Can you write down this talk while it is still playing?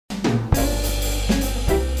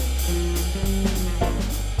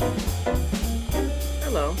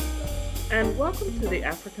Hello, and welcome to the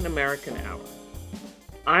African American Hour.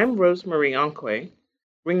 I'm Rosemarie Onwukwe,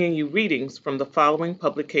 bringing you readings from the following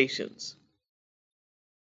publications: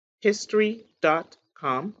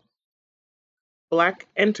 History.com, Black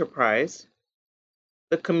Enterprise,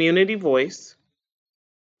 The Community Voice,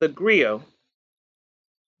 The Grio,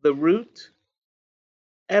 The Root,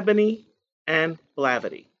 Ebony, and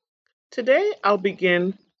Blavity. Today I'll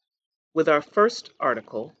begin with our first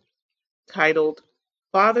article titled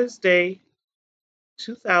Father's Day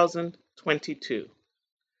 2022,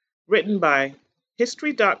 written by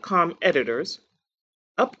History.com editors,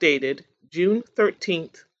 updated June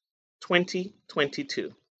 13th,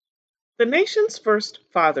 2022. The nation's first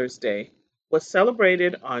Father's Day was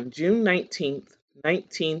celebrated on June 19th,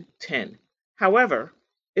 1910. However,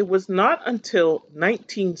 it was not until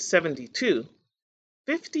 1972,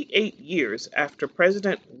 58 years after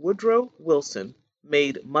President Woodrow Wilson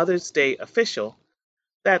made Mother's Day official,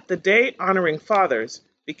 that the day honoring fathers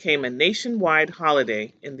became a nationwide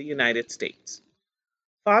holiday in the United States.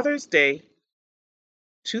 Father's Day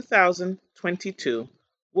 2022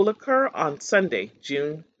 will occur on Sunday,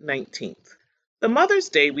 June 19th. The Mother's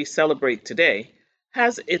Day we celebrate today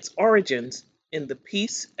has its origins in the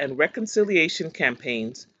peace and reconciliation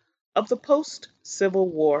campaigns of the post-Civil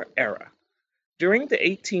War era. During the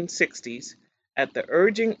 1860s, at the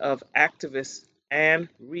urging of activist Anne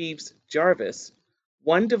Reeves Jarvis,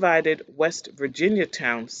 one divided West Virginia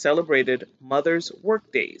town celebrated Mothers'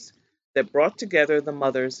 Workdays that brought together the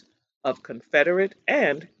mothers of Confederate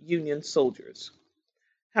and Union soldiers.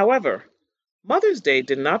 However, Mother's Day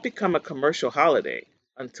did not become a commercial holiday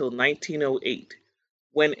until 1908,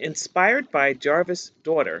 when, inspired by Jarvis'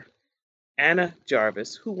 daughter, Anna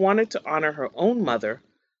Jarvis, who wanted to honor her own mother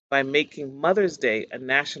by making Mother's Day a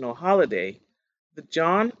national holiday, the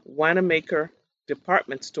John Wanamaker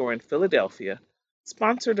department store in Philadelphia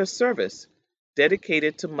sponsored a service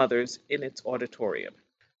dedicated to mothers in its auditorium.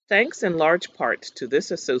 Thanks in large part to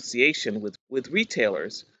this association with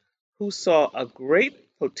retailers who saw a great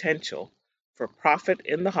potential for profit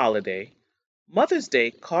in the holiday, Mother's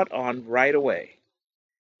Day caught on right away.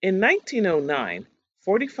 In 1909,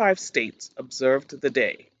 45 states observed the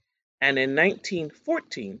day, and in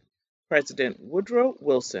 1914, President Woodrow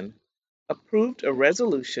Wilson approved a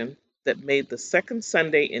resolution that made the second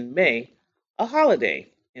Sunday in May a holiday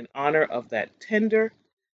in honor of that tender,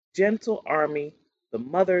 gentle army, the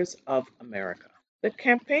mothers of America. The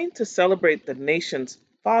campaign to celebrate the nation's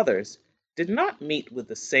fathers did not meet with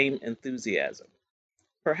the same enthusiasm.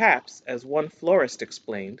 Perhaps, as one florist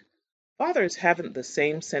explained, fathers haven't the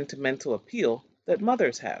same sentimental appeal that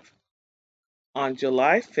mothers have. On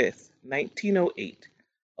July 5, 1908,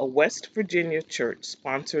 a West Virginia church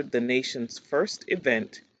sponsored the nation's first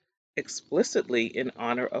event explicitly in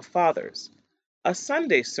honor of fathers, a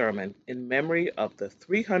Sunday sermon in memory of the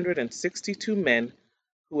 362 men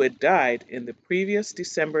who had died in the previous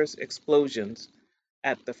December's explosions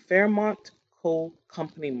at the Fairmont Coal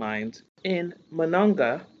Company mines in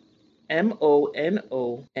Monongah,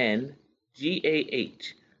 Monongah,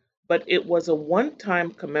 but it was a one-time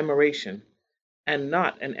commemoration and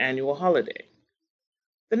not an annual holiday.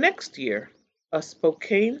 The next year, a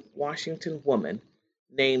Spokane, Washington woman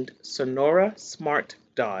named Sonora Smart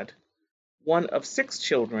Dodd, one of 6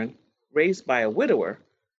 children raised by a widower,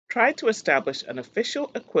 tried to establish an official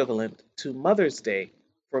equivalent to Mother's Day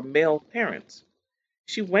for male parents.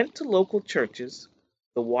 She went to local churches,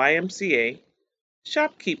 the YMCA,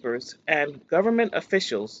 shopkeepers, and government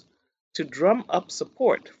officials to drum up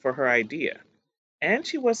support for her idea, and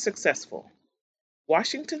she was successful.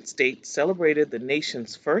 Washington State celebrated the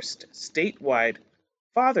nation's first statewide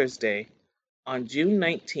Father's Day on June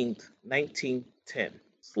 19, 1910.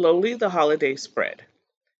 Slowly, the holiday spread.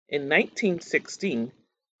 In 1916,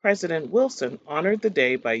 President Wilson honored the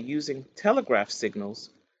day by using telegraph signals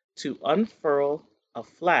to unfurl a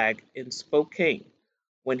flag in Spokane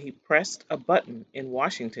when he pressed a button in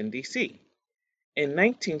Washington, D.C. In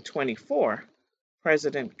 1924,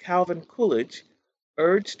 President Calvin Coolidge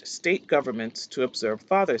urged state governments to observe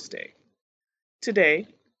Father's Day. Today,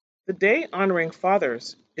 the day honoring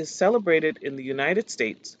fathers is celebrated in the United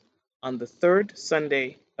States on the third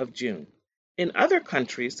Sunday of June. In other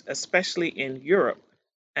countries, especially in Europe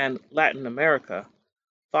and Latin America,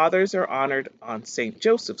 fathers are honored on St.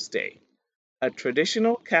 Joseph's Day, a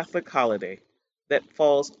traditional Catholic holiday that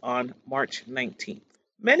falls on March 19th.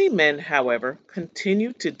 Many men, however,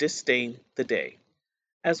 continue to disdain the day.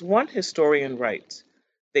 As one historian writes,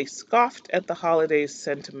 they scoffed at the holiday's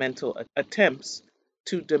sentimental attempts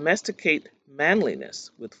to domesticate manliness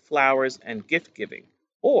with flowers and gift-giving,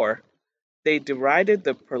 or they derided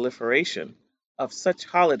the proliferation of such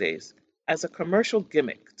holidays as a commercial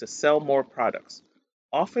gimmick to sell more products,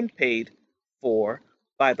 often paid for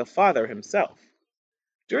by the father himself.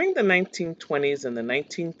 During the 1920s and the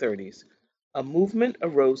 1930s, a movement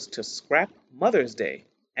arose to scrap Mother's Day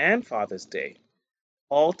and Father's Day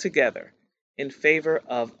altogether in favor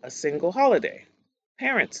of a single holiday,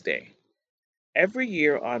 Parents' Day. Every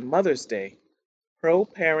year on Mother's Day, pro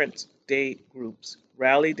Parents' Day groups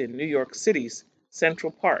rallied in New York City's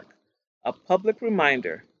Central Park, a public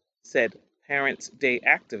reminder, said Parents' Day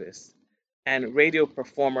activist and radio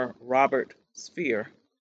performer Robert Sphere,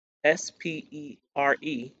 Spere,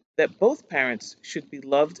 that both parents should be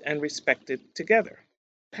loved and respected together.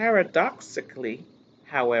 Paradoxically,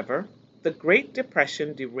 however, the Great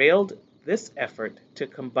Depression derailed this effort to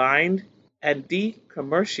combine and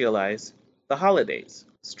decommercialize the holidays.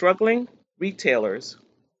 Struggling retailers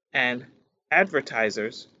and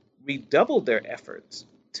advertisers redoubled their efforts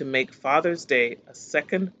to make Father's Day a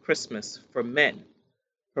second Christmas for men,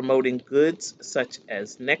 promoting goods such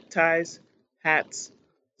as neckties, hats,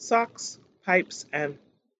 socks, pipes, and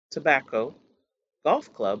tobacco,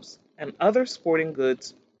 golf clubs, and other sporting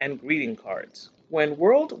goods and greeting cards. When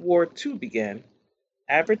World War II began,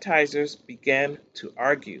 advertisers began to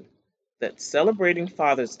argue that celebrating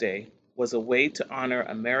Father's Day was a way to honor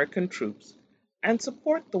American troops and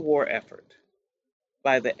support the war effort.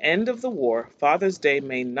 By the end of the war, Father's Day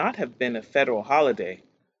may not have been a federal holiday,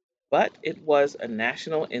 but it was a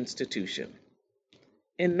national institution.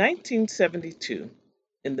 In 1972,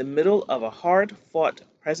 in the middle of a hard fought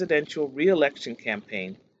presidential re-election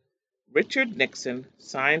campaign, Richard Nixon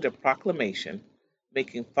signed a proclamation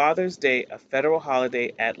making Father's Day a federal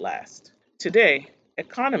holiday at last. Today,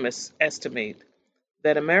 economists estimate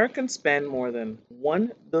that Americans spend more than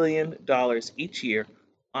 $1 billion each year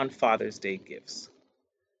on Father's Day gifts.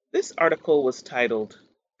 This article was titled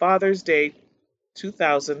Father's Day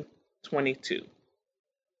 2022,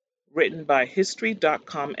 written by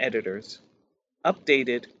History.com editors,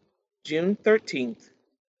 updated June 13th,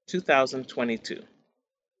 2022.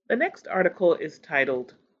 The next article is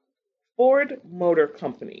titled Ford Motor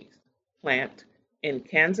Company's plant in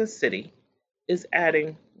Kansas City is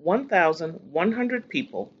adding 1,100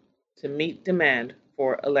 people to meet demand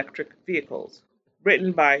for electric vehicles,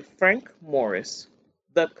 written by Frank Morris,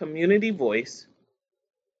 The Community Voice,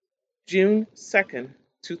 June 2nd,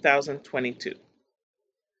 2022.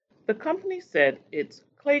 The company said its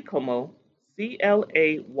Claycomo,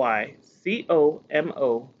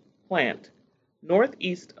 Claycomo plant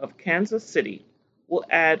northeast of Kansas City will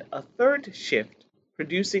add a third shift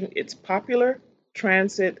producing its popular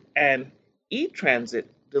transit and e-transit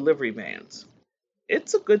delivery vans.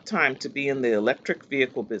 It's a good time to be in the electric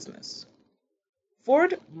vehicle business.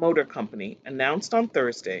 Ford Motor Company announced on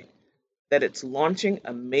Thursday that it's launching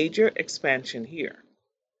a major expansion here.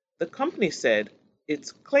 The company said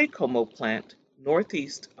its Claycomo plant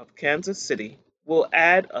northeast of Kansas City will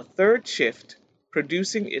add a third shift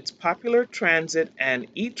producing its popular transit and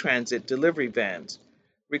e-transit delivery vans,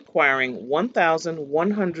 requiring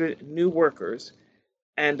 1,100 new workers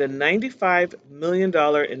and a $95 million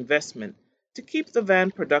investment to keep the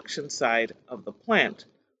van production side of the plant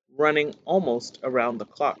running almost around the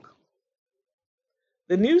clock.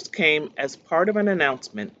 The news came as part of an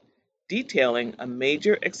announcement detailing a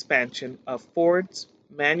major expansion of Ford's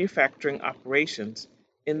manufacturing operations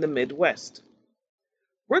in the Midwest.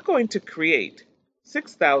 We're going to create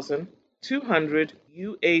 6,200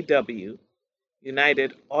 UAW,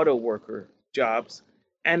 United Auto Worker, jobs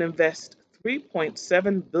and invest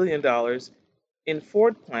 $3.7 billion in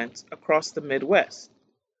Ford plants across the Midwest.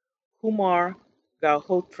 Kumar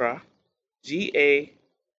Galhotra, Galhotra,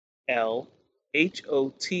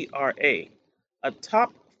 a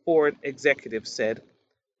top Ford executive, said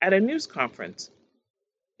at a news conference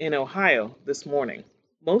in Ohio this morning.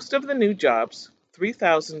 Most of the new jobs,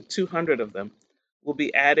 3,200 of them, will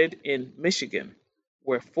be added in Michigan,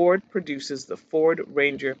 where Ford produces the Ford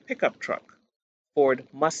Ranger pickup truck, Ford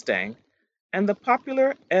Mustang, and the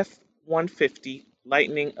popular F-150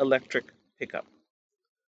 Lightning electric pickup.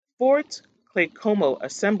 Ford's Claycomo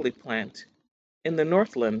assembly plant in the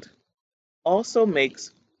Northland also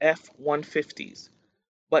makes F-150s,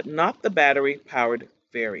 but not the battery-powered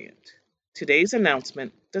variant. Today's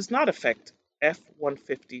announcement does not affect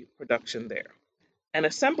F-150 production there. An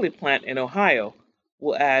assembly plant in Ohio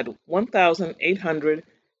will add 1,800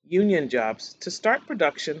 union jobs to start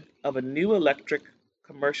production of a new electric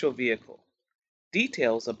commercial vehicle,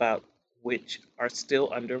 details about which are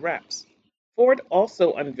still under wraps. Ford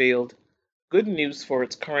also unveiled good news for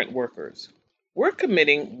its current workers. We're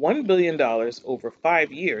committing $1 billion over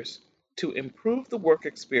 5 years to improve the work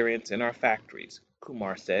experience in our factories,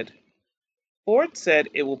 Kumar said. Ford said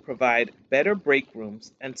it will provide better break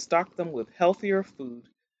rooms and stock them with healthier food,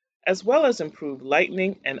 as well as improve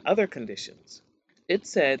lighting and other conditions. It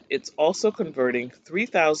said it's also converting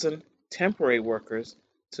 3,000 temporary workers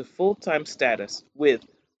to full time status with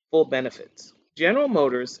full benefits. General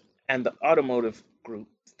Motors and the automotive group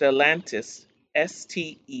Stellantis,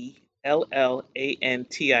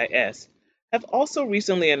 Stellantis, have also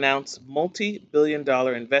recently announced multi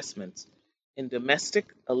billion-dollar investments in domestic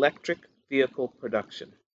electric vehicle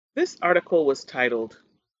production. This article was titled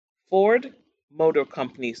Ford Motor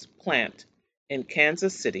Company's plant in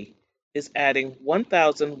Kansas City is adding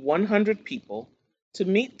 1,100 people to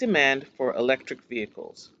meet demand for electric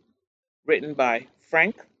vehicles. Written by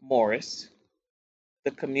Frank Morris,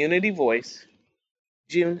 The Community Voice,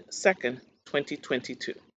 June 2nd,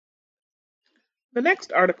 2022. The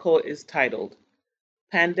next article is titled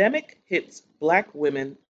Pandemic Hits Black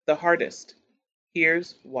Women the Hardest.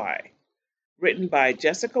 Here's Why. Written by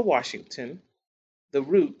Jessica Washington, The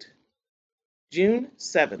Root, June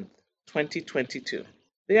 7th, 2022.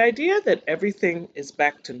 The idea that everything is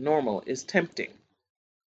back to normal is tempting.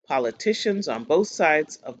 Politicians on both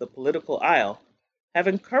sides of the political aisle have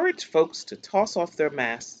encouraged folks to toss off their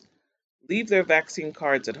masks, leave their vaccine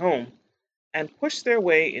cards at home, and push their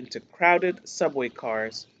way into crowded subway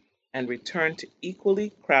cars and return to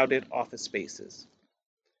equally crowded office spaces.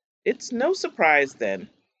 It's no surprise, then,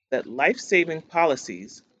 that life-saving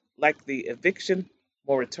policies like the eviction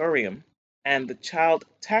moratorium and the child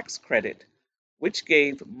tax credit, which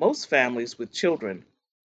gave most families with children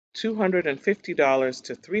 $250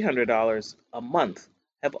 to $300 a month,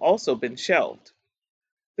 have also been shelved.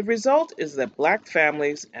 The result is that Black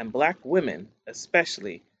families and Black women,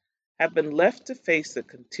 especially, have been left to face the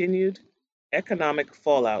continued economic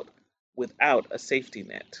fallout without a safety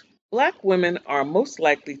net. Black women are most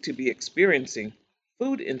likely to be experiencing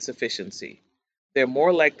food insufficiency. They're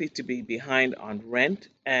more likely to be behind on rent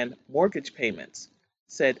and mortgage payments,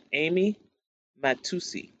 said Amy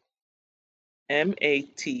Matusui,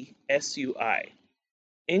 Matsui,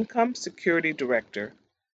 Income Security Director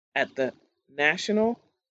at the National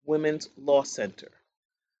Women's Law Center.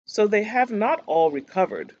 So they have not all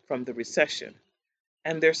recovered from the recession,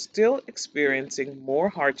 and they're still experiencing more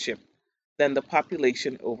hardship than the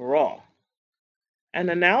population overall. An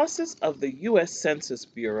analysis of the U.S. Census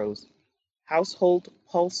Bureau's Household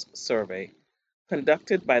Pulse Survey,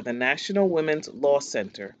 conducted by the National Women's Law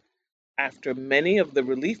Center after many of the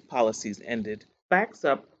relief policies ended, backs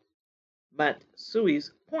up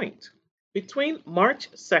Matsui's point. Between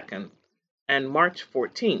March 2nd and March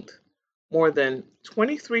 14th, more than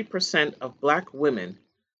 23% of Black women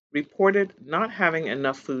reported not having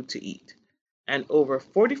enough food to eat, and over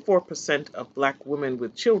 44% of Black women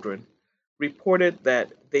with children reported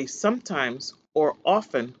that they sometimes or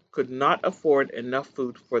often could not afford enough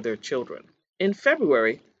food for their children. In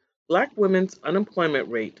February, Black women's unemployment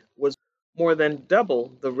rate was more than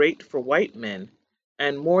double the rate for white men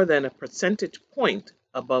and more than a percentage point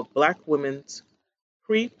above Black women's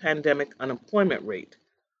pre-pandemic unemployment rate,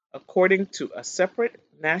 according to a separate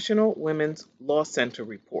National Women's Law Center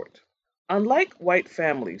report. Unlike white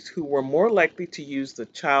families who were more likely to use the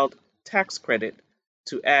child tax credit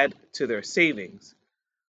to add to their savings,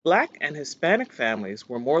 Black and Hispanic families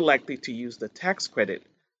were more likely to use the tax credit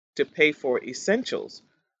to pay for essentials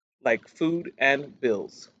like food and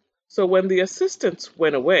bills. So when the assistance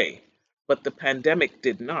went away, but the pandemic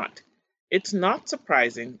did not, it's not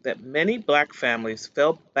surprising that many Black families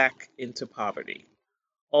fell back into poverty.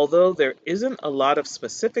 Although there isn't a lot of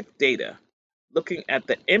specific data looking at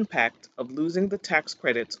the impact of losing the tax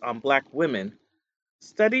credits on Black women,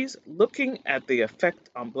 studies looking at the effect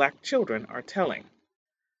on Black children are telling.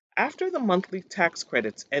 After the monthly tax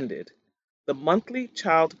credits ended, the monthly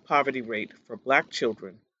child poverty rate for Black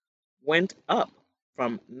children went up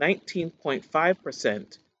from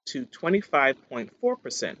 19.5% to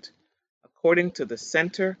 25.4%, according to the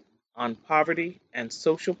Center on Poverty and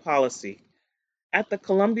Social Policy at the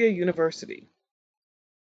Columbia University.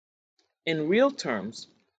 In real terms,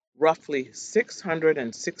 roughly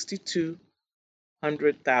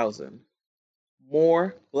 662,000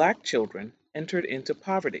 more Black children entered into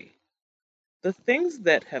poverty. The things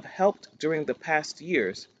that have helped during the past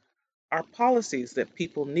years are policies that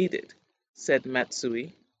people needed, said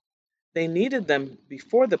Matsui. They needed them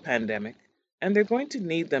before the pandemic, and they're going to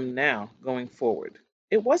need them now going forward.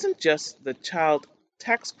 It wasn't just the child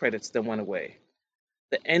tax credits that went away.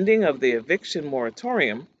 The ending of the eviction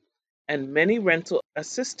moratorium and many rental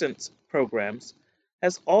assistance programs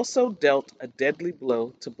has also dealt a deadly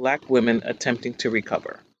blow to Black women attempting to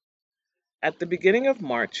recover. At the beginning of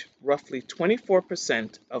March, roughly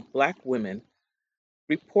 24% of Black women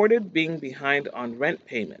reported being behind on rent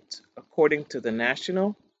payments, according to the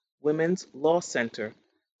National Women's Law Center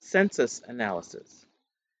census analysis,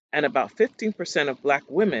 and about 15% of Black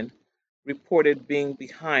women reported being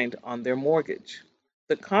behind on their mortgage.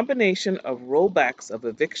 The combination of rollbacks of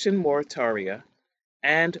eviction moratoria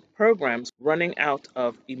and programs running out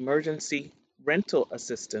of emergency rental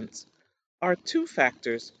assistance are two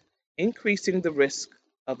factors increasing the risk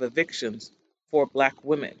of evictions for Black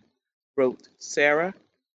women, wrote Sarah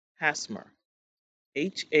Hasmer,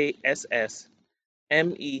 Hassmer,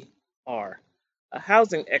 a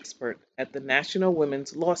housing expert at the National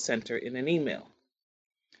Women's Law Center in an email.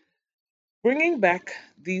 Bringing back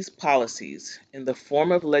these policies in the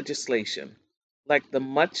form of legislation, like the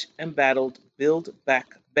much embattled Build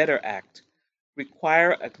Back Better Act,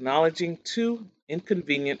 require acknowledging two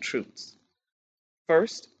inconvenient truths.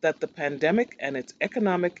 First, that the pandemic and its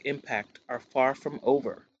economic impact are far from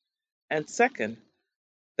over. And second,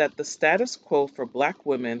 that the status quo for Black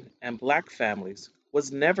women and Black families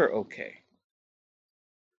was never okay.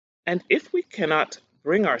 And if we cannot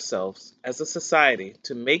bring ourselves as a society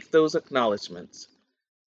to make those acknowledgments,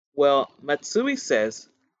 well, Matsui says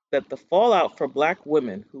that the fallout for Black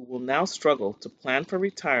women who will now struggle to plan for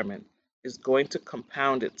retirement is going to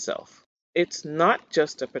compound itself. It's not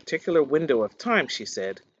just a particular window of time, she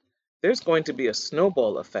said. There's going to be a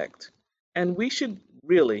snowball effect, and we should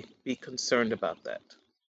really be concerned about that.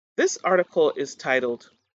 This article is titled,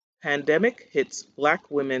 Pandemic Hits Black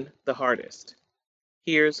Women the Hardest.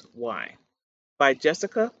 Here's Why, by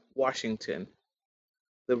Jessica Washington.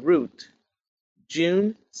 The Root,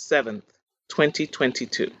 June 7th,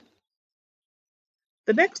 2022.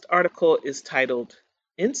 The next article is titled,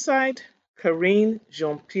 Inside Karine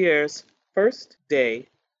Jean-Pierre's First Day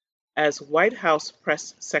as White House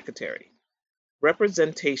Press Secretary.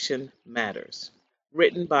 Representation Matters.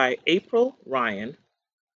 Written by April Ryan,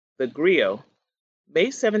 The Grio,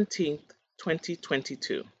 May 17,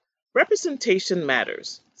 2022. Representation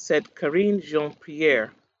matters, said Karine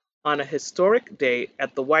Jean-Pierre on a historic day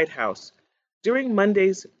at the White House during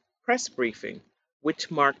Monday's press briefing, which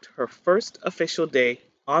marked her first official day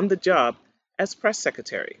on the job as press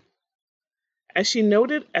secretary. As she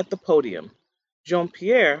noted at the podium,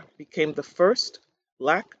 Jean-Pierre became the first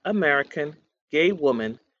Black American gay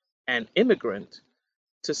woman and immigrant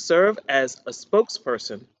to serve as a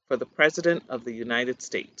spokesperson for the President of the United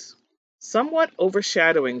States. Somewhat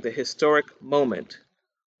overshadowing the historic moment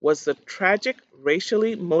was the tragic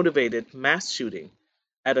racially motivated mass shooting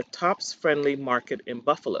at a Tops Friendly Market in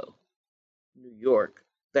Buffalo, New York,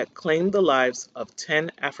 that claimed the lives of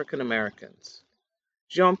 10 African Americans.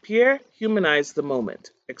 Jean-Pierre humanized the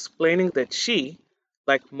moment, explaining that she,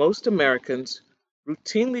 like most Americans,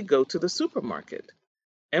 routinely go to the supermarket,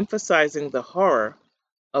 emphasizing the horror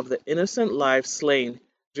of the innocent lives slain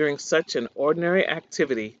during such an ordinary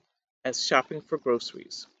activity as shopping for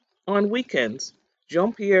groceries. On weekends,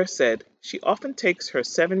 Jean-Pierre said she often takes her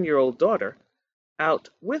 7-year-old daughter out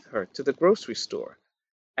with her to the grocery store,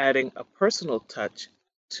 adding a personal touch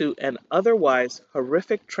to an otherwise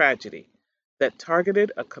horrific tragedy that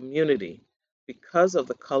targeted a community because of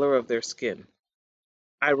the color of their skin.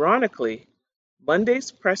 Ironically,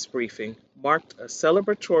 Monday's press briefing marked a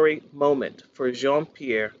celebratory moment for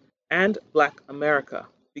Jean-Pierre and Black America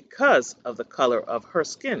because of the color of her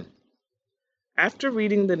skin. After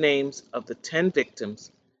reading the names of the 10 victims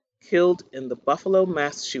killed in the Buffalo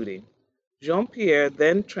mass shooting, Jean-Pierre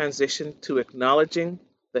then transitioned to acknowledging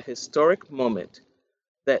the historic moment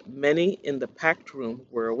that many in the packed room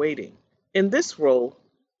were awaiting. In this role,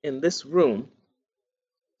 in this room,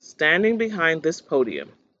 standing behind this podium,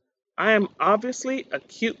 I am obviously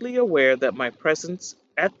acutely aware that my presence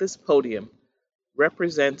at this podium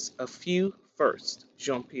represents a few firsts,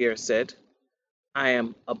 Jean-Pierre said. I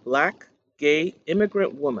am a Black, gay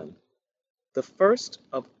immigrant woman, the first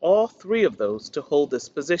of all 3 of those to hold this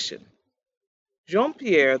position.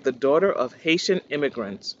 Jean-Pierre, the daughter of Haitian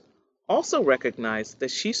immigrants, also recognized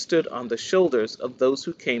that she stood on the shoulders of those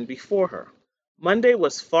who came before her. Monday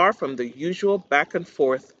was far from the usual back and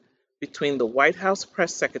forth between the White House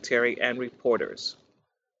press secretary and reporters.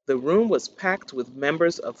 The room was packed with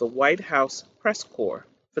members of the White House press corps,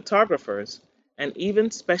 photographers, and even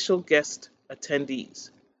special guest attendees,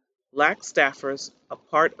 Black staffers, a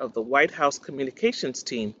part of the White House communications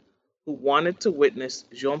team, who wanted to witness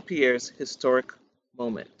Jean-Pierre's historic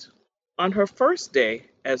moment. On her first day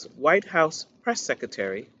as White House press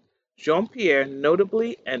secretary, Jean-Pierre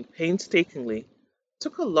notably and painstakingly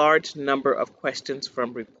took a large number of questions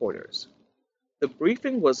from reporters. The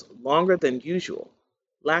briefing was longer than usual,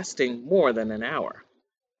 lasting more than an hour.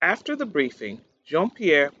 After the briefing,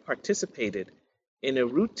 Jean-Pierre participated in a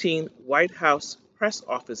routine White House press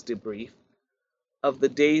office debrief of the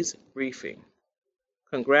day's briefing.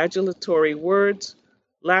 Congratulatory words,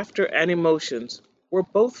 laughter, and emotions were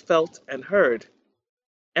both felt and heard,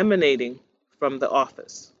 emanating from the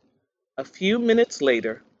office. A few minutes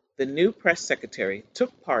later, the new press secretary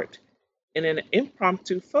took part in an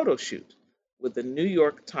impromptu photo shoot with the New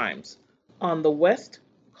York Times on the west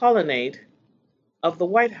colonnade of the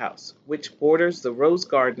White House, which borders the Rose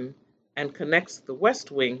Garden and connects the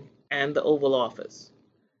West Wing and the Oval Office.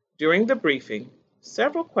 During the briefing,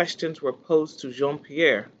 several questions were posed to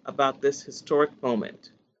Jean-Pierre about this historic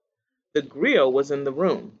moment. The Grio was in the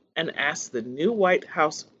room and asked the new White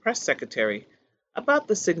House press secretary about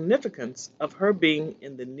the significance of her being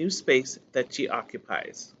in the new space that she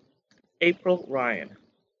occupies. April Ryan.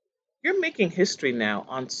 You're making history now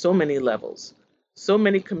on so many levels. So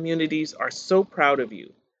many communities are so proud of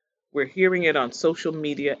you. We're hearing it on social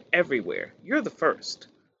media everywhere. You're the first.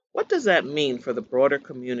 What does that mean for the broader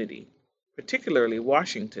community, particularly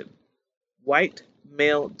Washington? White,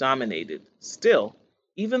 male dominated, still,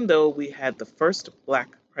 even though we had the first black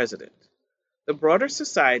president. The broader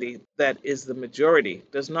society that is the majority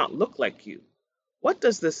does not look like you. What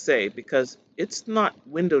does this say? Because it's not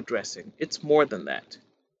window dressing, it's more than that.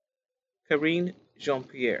 Karine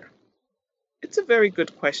Jean-Pierre. It's a very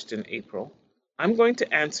good question, April. I'm going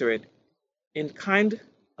to answer it in kind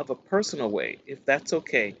of a personal way, if that's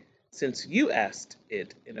okay, since you asked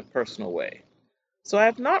it in a personal way. So I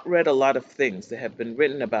have not read a lot of things that have been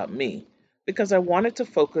written about me because I wanted to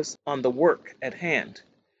focus on the work at hand.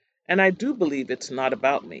 And I do believe it's not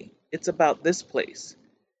about me. It's about this place.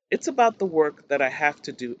 It's about the work that I have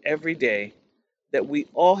to do every day, that we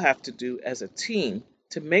all have to do as a team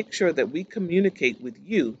to make sure that we communicate with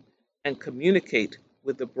you and communicate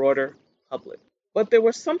with the broader public. But there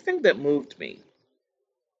was something that moved me,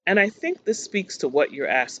 and I think this speaks to what you're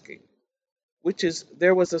asking, which is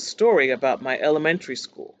there was a story about my elementary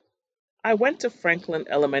school. I went to Franklin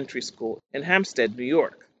Elementary School in Hampstead, New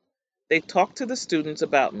York. They talked to the students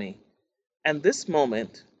about me, and this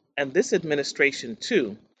moment, and this administration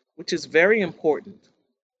too, which is very important,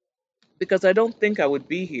 because I don't think I would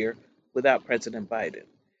be here without President Biden.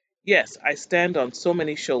 Yes, I stand on so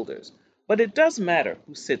many shoulders, but it does matter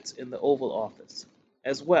who sits in the Oval Office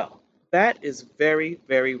as well. That is very,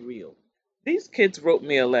 very real. These kids wrote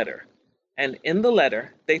me a letter, and in the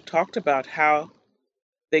letter, they talked about how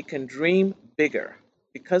they can dream bigger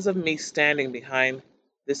because of me standing behind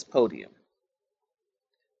this podium.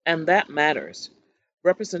 And that matters.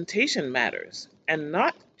 Representation matters, and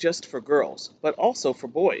not just for girls, but also for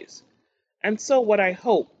boys. And so, what I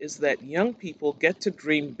hope is that young people get to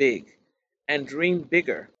dream big and dream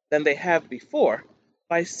bigger than they have before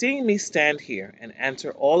by seeing me stand here and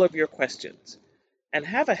answer all of your questions and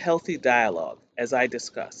have a healthy dialogue as I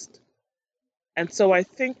discussed. And so, I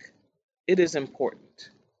think it is important,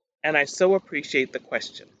 and I so appreciate the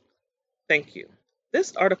question. Thank you.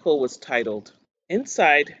 This article was titled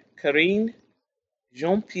Inside Karine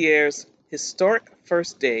Jean-Pierre's Historic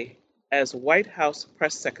First Day as White House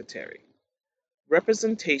Press Secretary.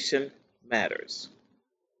 Representation Matters.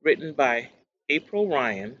 Written by April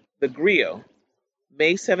Ryan, The Grio,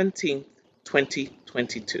 May 17,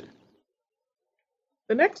 2022.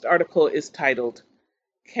 The next article is titled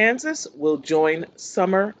Kansas Will Join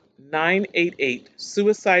Summer 988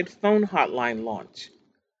 Suicide Phone Hotline Launch.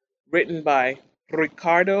 Written by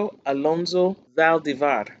Ricardo Alonso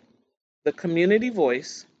Zaldivar. The Community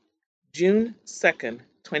Voice, June 2nd,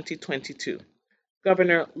 2022.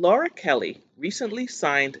 Governor Laura Kelly recently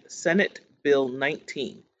signed Senate Bill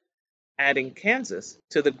 19, adding Kansas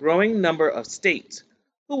to the growing number of states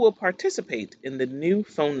who will participate in the new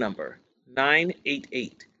phone number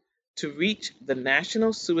 988 to reach the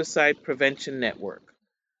National Suicide Prevention Network.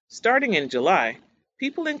 Starting in July,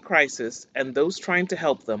 people in crisis and those trying to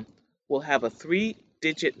help them will have a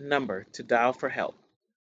 3-digit number to dial for help.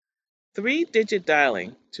 3-digit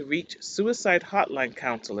dialing to reach suicide hotline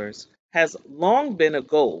counselors has long been a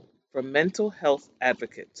goal for mental health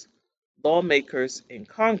advocates, lawmakers in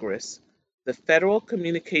Congress, the Federal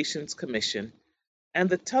Communications Commission, and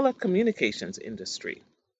the telecommunications industry.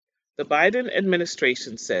 The Biden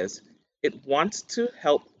administration says it wants to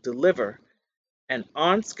help deliver an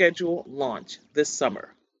on-schedule launch this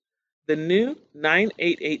summer. The new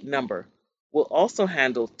 988 number will also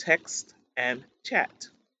handle text and chat.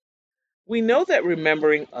 We know that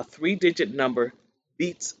remembering a 3-digit number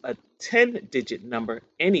beats a 10-digit number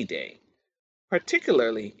any day,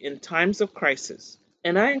 particularly in times of crisis,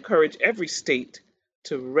 and I encourage every state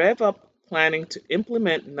to rev up planning to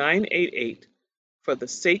implement 988 for the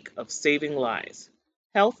sake of saving lives,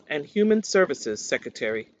 Health and Human Services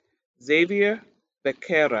Secretary Xavier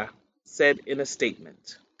Becerra said in a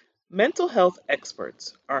statement. Mental health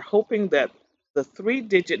experts are hoping that the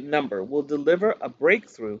three-digit number will deliver a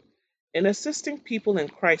breakthrough in assisting people in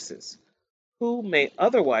crisis who may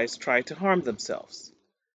otherwise try to harm themselves.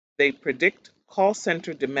 They predict call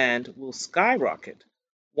center demand will skyrocket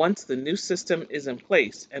once the new system is in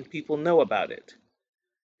place and people know about it.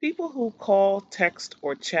 People who call, text,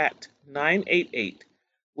 or chat 988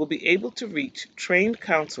 will be able to reach trained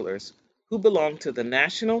counselors who belong to the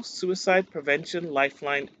National Suicide Prevention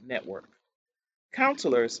Lifeline Network.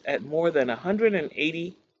 Counselors at more than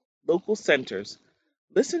 180 local centers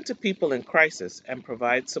listen to people in crisis and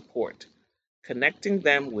provide support, connecting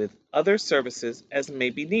them with other services as may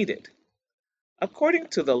be needed. According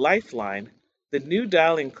to the Lifeline, the new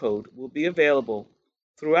dialing code will be available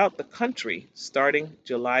throughout the country starting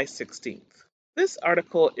July 16th. This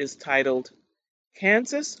article is titled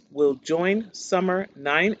Kansas Will Join Summer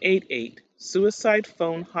 988 Suicide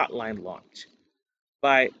Phone Hotline Launch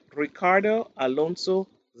by Ricardo Alonso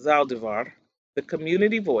Zaldivar, The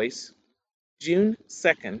Community Voice, June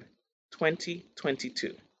 2nd,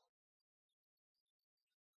 2022.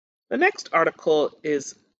 The next article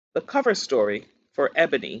is the cover story for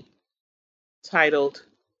Ebony, titled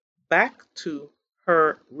Back to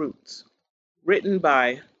Her Roots, written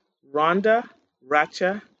by Rhonda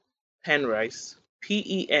Racha Penrice,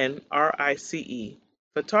 Penrice,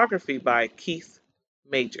 photography by Keith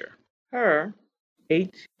Major. Her,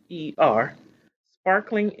 Her,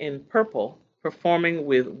 sparkling in purple, performing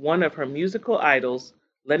with one of her musical idols,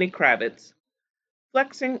 Lenny Kravitz,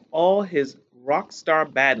 flexing all his rock star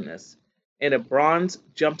badness in a bronze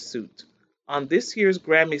jumpsuit on this year's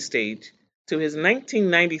Grammy stage to his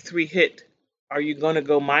 1993 hit, Are You Gonna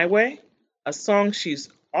Go My Way? A song she's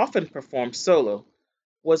often performed solo,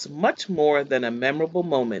 was much more than a memorable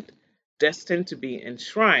moment destined to be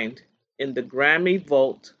enshrined in the Grammy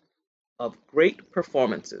vault of great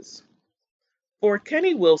performances. For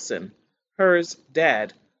Kenny Wilson, Her's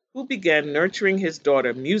dad, who began nurturing his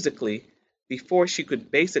daughter musically before she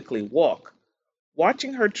could basically walk,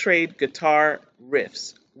 watching her trade guitar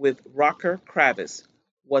riffs with rocker Kravitz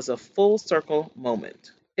was a full circle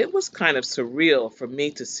moment. It was kind of surreal for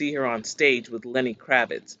me to see her on stage with Lenny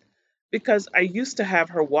Kravitz because I used to have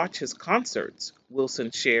her watch his concerts,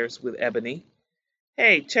 Wilson shares with Ebony.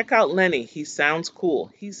 Hey, check out Lenny. He sounds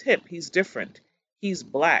cool. He's hip. He's different. He's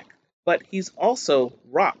black, but he's also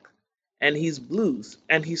rock. And he's blues.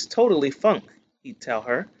 And he's totally funk, he'd tell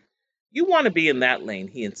her. You want to be in that lane,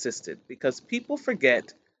 he insisted, because people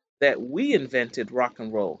forget that we invented rock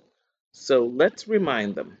and roll. So let's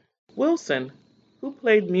remind them. Wilson, who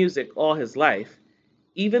played music all his life,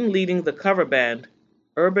 even leading the cover band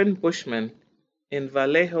Urban Bushman in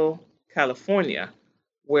Vallejo, California,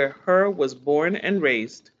 where Her was born and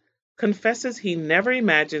raised, confesses he never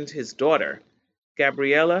imagined his daughter,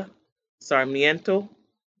 Gabriela Sarmiento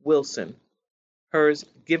Wilson, Her's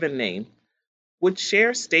given name, would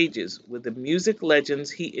share stages with the music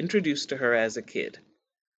legends he introduced to her as a kid.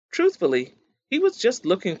 Truthfully, he was just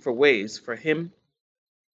looking for ways for him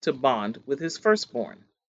to bond with his firstborn.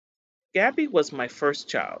 Gabby was my first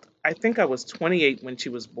child. I think I was 28 when she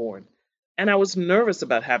was born, and I was nervous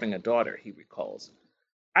about having a daughter, he recalls.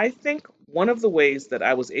 I think one of the ways that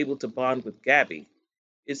I was able to bond with Gabby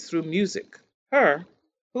is through music. Her,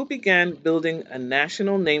 who began building a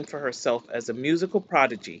national name for herself as a musical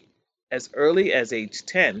prodigy as early as age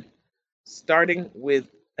 10, starting with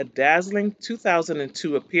a dazzling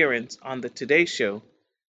 2002 appearance on The Today Show,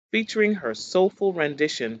 featuring her soulful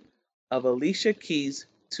rendition of Alicia Keys'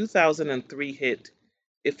 2003 hit,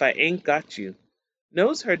 If I Ain't Got You,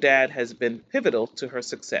 knows her dad has been pivotal to her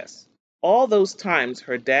success. All those times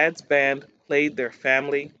her dad's band played their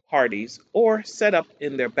family parties or set up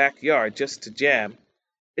in their backyard just to jam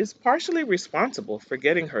is partially responsible for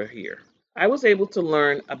getting her here. I was able to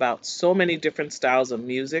learn about so many different styles of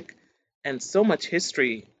music and so much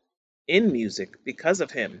history in music because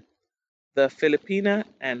of him, the Filipina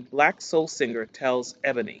and black soul singer tells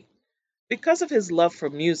Ebony. Because of his love for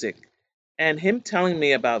music and him telling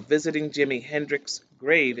me about visiting Jimi Hendrix's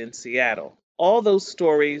grave in Seattle, all those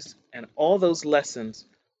stories and all those lessons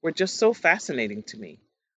were just so fascinating to me.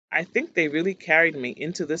 I think they really carried me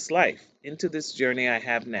into this life, into this journey I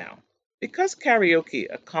have now. Because karaoke,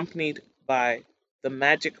 accompanied by the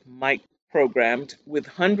Magic Mike programmed with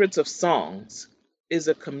hundreds of songs, is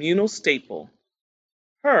a communal staple,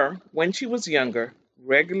 Her, when she was younger,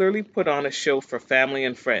 regularly put on a show for family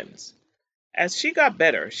and friends. As she got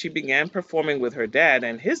better, she began performing with her dad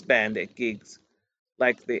and his band at gigs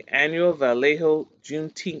like the annual Vallejo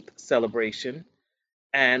Juneteenth celebration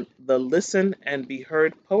and the Listen and Be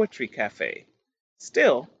Heard Poetry Cafe.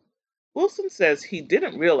 Still, Wilson says he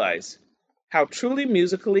didn't realize how truly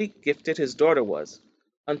musically gifted his daughter was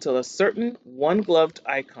until a certain one gloved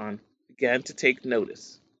icon began to take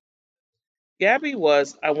notice. Gabby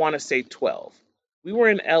was, I want to say, 12. We were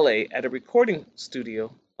in LA at a recording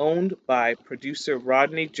studio owned by producer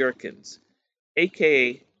Rodney Jerkins,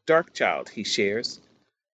 aka Darkchild, he shares.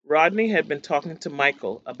 Rodney had been talking to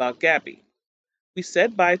Michael about Gabby. We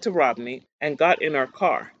said bye to Rodney and got in our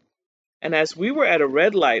car. And as we were at a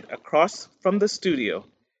red light across from the studio,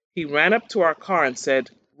 he ran up to our car and said,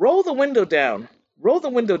 "Roll the window down. Roll the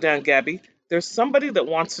window down, Gabby. There's somebody that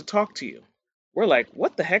wants to talk to you." We're like,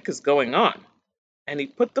 "What the heck is going on?" And he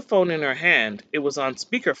put the phone in her hand. It was on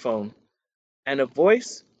speakerphone. And a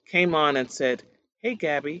voice came on and said, "Hey,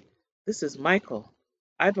 Gabby, this is Michael.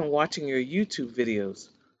 I've been watching your YouTube videos.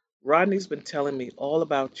 Rodney's been telling me all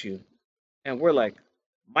about you." And we're like,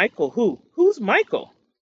 "Michael who? Who's Michael?"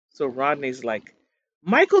 So Rodney's like,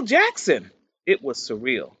 "Michael Jackson." It was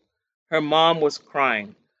surreal. Her mom was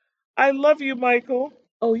crying. "I love you, Michael.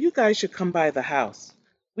 Oh, you guys should come by the house.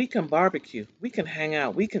 We can barbecue. We can hang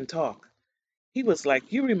out. We can talk." He was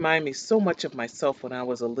like, "You remind me so much of myself when I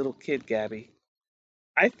was a little kid, Gabby."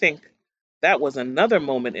 I think that was another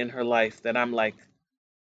moment in her life that I'm like,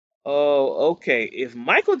 oh, okay, if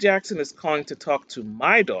Michael Jackson is calling to talk to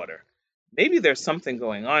my daughter, maybe there's something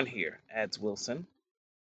going on here, adds Wilson.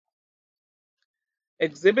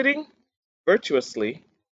 Exhibiting virtuously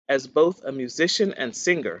as both a musician and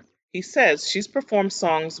singer, he says she's performed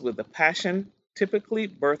songs with a passion typically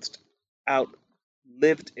birthed out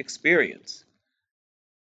lived experience.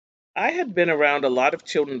 I had been around a lot of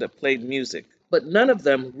children that played music, but none of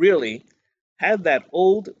them really had that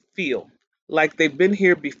old feel, like they've been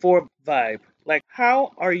here before vibe. Like,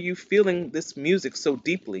 how are you feeling this music so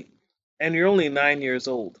deeply? And you're only 9 years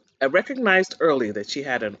old. I recognized early that she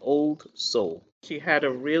had an old soul. She had a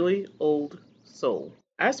really old soul.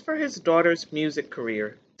 As for his daughter's music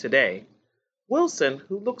career today, Wilson,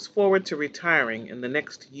 who looks forward to retiring in the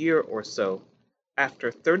next year or so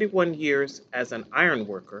after 31 years as an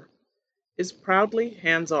ironworker, is proudly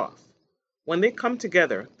hands off. When they come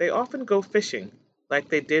together, they often go fishing like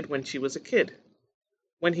they did when she was a kid.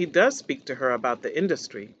 When he does speak to her about the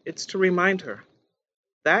industry, it's to remind her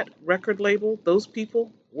that record label, those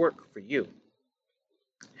people work for you.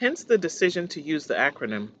 Hence the decision to use the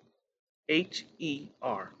acronym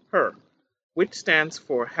HER, which stands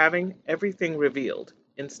for Having Everything Revealed,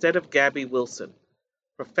 instead of Gabby Wilson,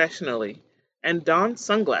 professionally, and donned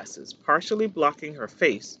sunglasses, partially blocking her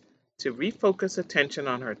face to refocus attention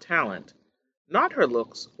on her talent. Not her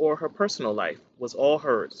looks or her personal life was all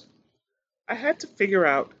hers. I had to figure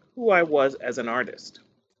out who I was as an artist.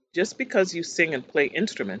 Just because you sing and play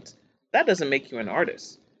instruments, that doesn't make you an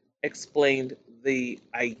artist, explained the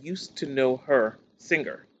I used to know her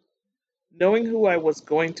singer. Knowing who I was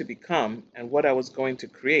going to become and what I was going to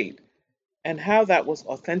create, and how that was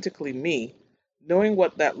authentically me, knowing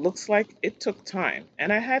what that looks like, it took time,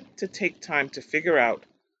 and I had to take time to figure out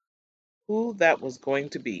who that was going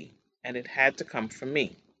to be, and it had to come from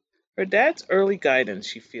me. Her dad's early guidance,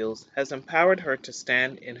 she feels, has empowered her to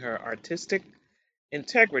stand in her artistic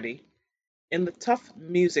integrity in the tough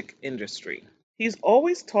music industry. He's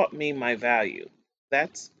always taught me my value.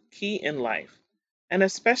 That's key in life, and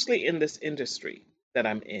especially in this industry that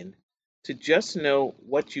I'm in, to just know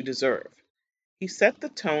what you deserve. He set the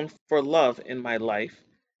tone for love in my life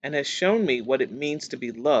and has shown me what it means to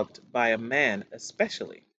be loved by a man,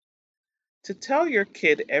 especially. To tell your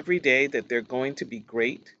kid every day that they're going to be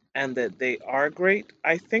great and that they are great,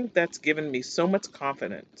 I think that's given me so much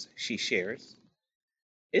confidence, she shares.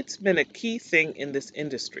 It's been a key thing in this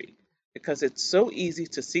industry because it's so easy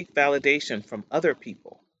to seek validation from other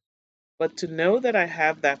people. But to know that I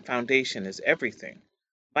have that foundation is everything.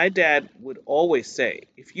 My dad would always say,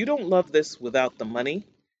 if you don't love this without the money,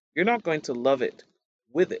 you're not going to love it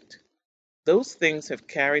with it. Those things have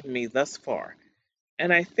carried me thus far,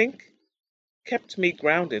 and I think kept me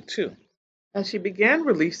grounded too. As she began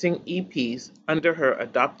releasing EPs under her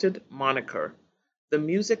adopted moniker, the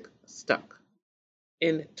music stuck.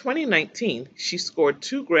 In 2019, she scored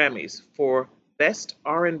 2 Grammys for Best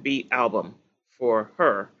R&B Album for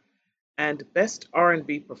her and Best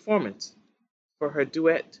R&B Performance for her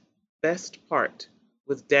duet Best Part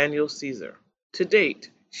with Daniel Caesar. To date,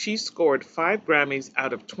 she scored 5 Grammys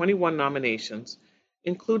out of 21 nominations,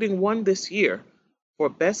 including one this year for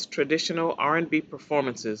Best Traditional R&B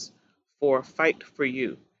Performances for Fight for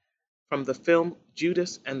You from the film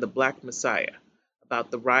Judas and the Black Messiah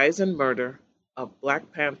about the rise and murder of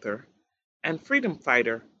Black Panther and freedom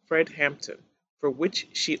fighter Fred Hampton, for which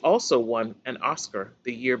she also won an Oscar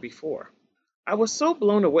the year before. I was so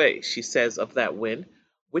blown away, she says of that win,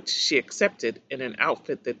 which she accepted in an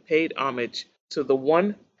outfit that paid homage to the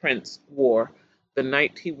one Prince wore the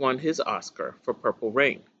night he won his Oscar for Purple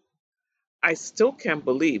Rain. I still can't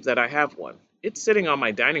believe that I have one. It's sitting on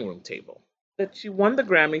my dining room table. That she won the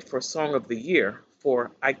Grammy for Song of the Year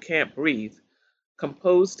for I Can't Breathe,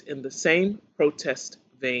 composed in the same protest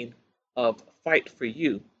vein of Fight for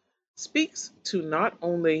You, speaks to not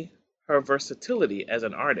only her versatility as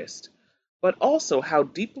an artist, but also how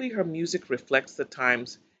deeply her music reflects the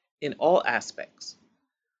times in all aspects.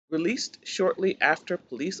 Released shortly after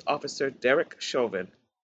police officer Derek Chauvin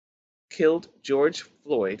killed George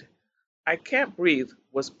Floyd, I Can't Breathe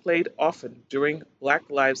was played often during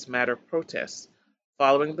Black Lives Matter protests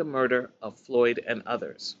following the murder of Floyd and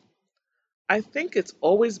others. I think it's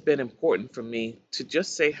always been important for me to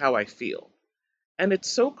just say how I feel. And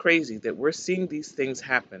it's so crazy that we're seeing these things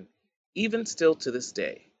happen, even still to this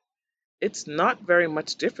day. It's not very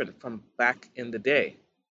much different from back in the day,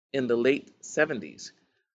 in the late 70s,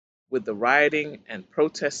 with the rioting and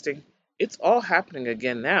protesting. It's all happening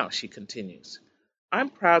again now, she continues. I'm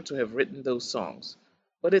proud to have written those songs,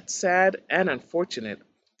 but it's sad and unfortunate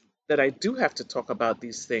that I do have to talk about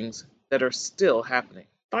these things that are still happening.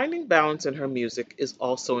 Finding balance in her music is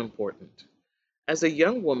also important. As a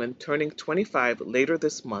young woman turning 25 later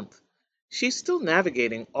this month, she's still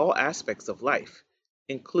navigating all aspects of life,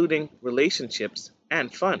 including relationships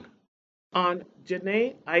and fun. On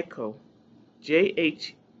Jhené Aiko,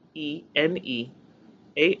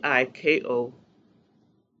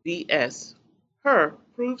 JheneAikobs, her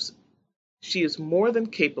proves she is more than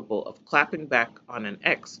capable of clapping back on an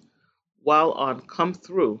ex, while on Come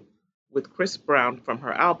Through with Chris Brown from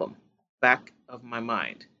her album, Back of My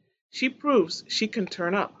Mind. She proves she can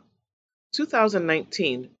turn up.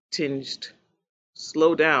 2019 tinged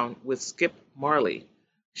Slow Down with Skip Marley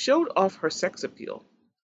showed off her sex appeal,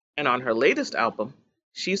 and on her latest album,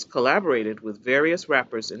 she's collaborated with various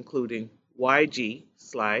rappers including YG,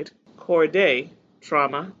 Slide, Corday,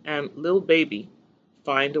 Trauma, and Lil Baby,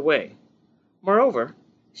 Find a Way. Moreover,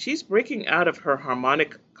 she's breaking out of her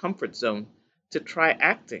harmonic comfort zone to try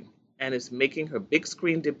acting and is making her big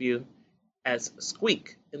screen debut as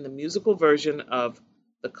Squeak in the musical version of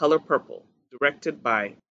The Color Purple, directed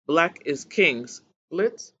by Black is King's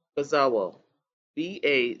Blitz Bazawule,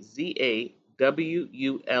 Bazawule,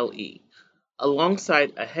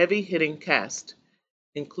 alongside a heavy-hitting cast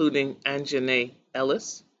including Anjanae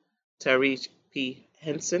Ellis, Tariq P.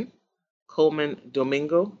 Henson, Coleman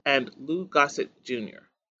Domingo, and Lou Gossett Jr.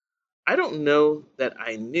 I don't know that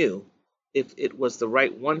I knew if it was the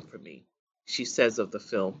right one for me, she says of the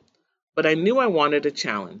film, but I knew I wanted a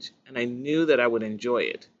challenge, and I knew that I would enjoy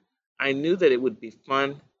it. I knew that it would be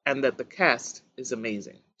fun and that the cast is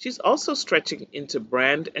amazing. She's also stretching into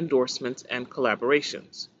brand endorsements and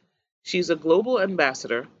collaborations. She's a global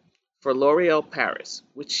ambassador for L'Oreal Paris,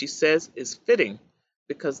 which she says is fitting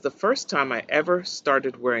because the first time I ever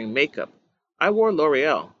started wearing makeup, I wore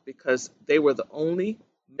L'Oreal because they were the only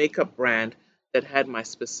makeup brand that had my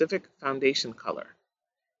specific foundation color.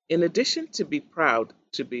 In addition to be proud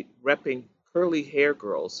to be repping curly hair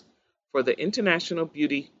girls for the international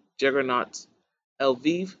beauty juggernauts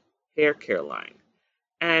Elvive hair care line,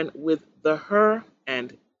 and with the Her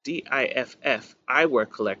and DIFF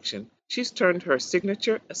eyewear collection, she's turned her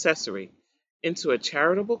signature accessory into a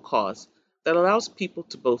charitable cause that allows people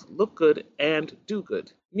to both look good and do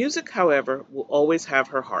good. Music, however, will always have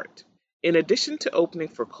her heart. In addition to opening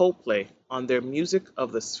for Coldplay on their Music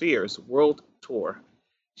of the Spheres World Tour,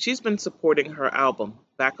 she's been supporting her album,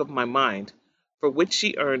 Back of My Mind, for which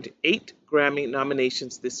she earned 8 Grammy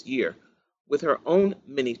nominations this year with her own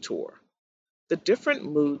mini tour. The different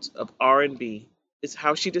moods of R&B is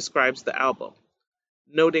how she describes the album,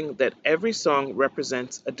 noting that every song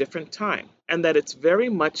represents a different time and that it's very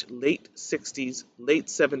much late 60s, late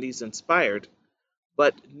 70s inspired,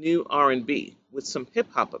 but new R&B with some hip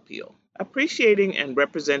hop appeal. Appreciating and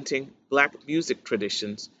representing Black music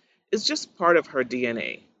traditions is just part of her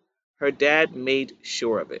DNA. Her dad made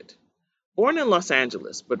sure of it. Born in Los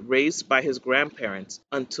Angeles but raised by his grandparents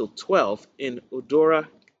until 12 in Eudora,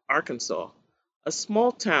 Arkansas, a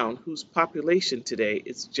small town whose population today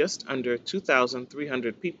is just under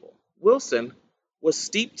 2,300 people. Wilson was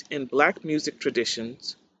steeped in Black music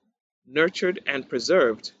traditions, nurtured and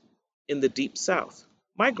preserved in the Deep South.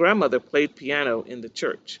 My grandmother played piano in the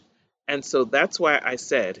church, and so that's why I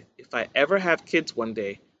said if I ever have kids one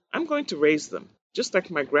day, I'm going to raise them just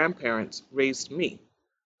like my grandparents raised me,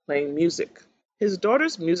 playing music. His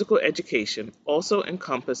daughter's musical education also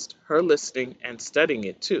encompassed her listening and studying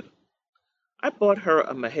it too. I bought her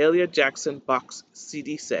a Mahalia Jackson box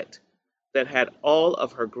CD set that had all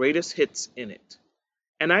of her greatest hits in it.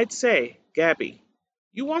 And I'd say, Gabby,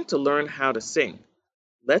 you want to learn how to sing.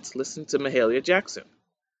 Let's listen to Mahalia Jackson.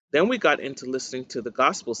 Then we got into listening to the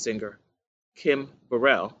gospel singer Kim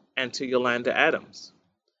Burrell and to Yolanda Adams.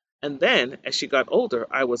 And then, as she got older,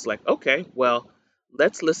 I was like, okay, well,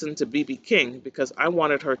 let's listen to B.B. King because I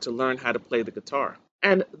wanted her to learn how to play the guitar.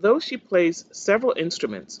 And though she plays several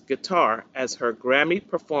instruments, guitar, as her Grammy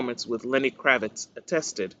performance with Lenny Kravitz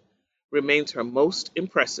attested, remains her most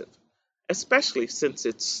impressive, especially since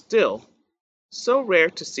it's still so rare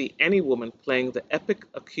to see any woman playing the epic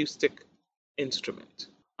acoustic instrument.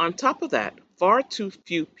 On top of that, far too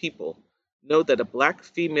few people know that a black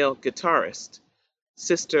female guitarist,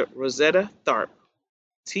 Sister Rosetta Tharpe,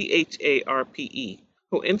 Tharpe,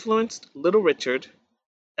 who influenced Little Richard,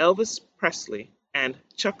 Elvis Presley, and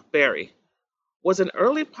Chuck Berry, was an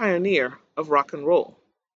early pioneer of rock and roll.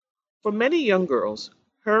 For many young girls,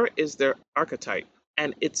 her is their archetype,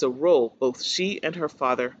 and it's a role both she and her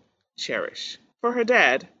father cherish. For her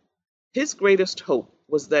dad, his greatest hope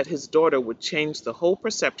was that his daughter would change the whole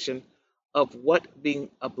perception of what being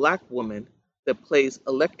a black woman that plays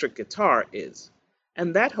electric guitar is,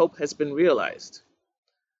 and that hope has been realized.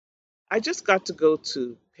 I just got to go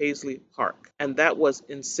to Paisley Park, and that was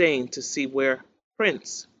insane to see where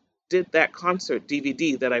Prince did that concert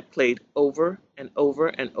DVD that I played over and over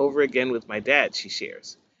and over again with my dad, she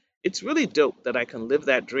shares. It's really dope that I can live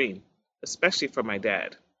that dream, especially for my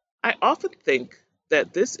dad. I often think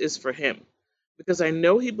that this is for him because I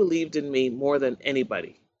know he believed in me more than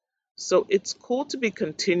anybody. So it's cool to be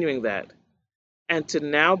continuing that and to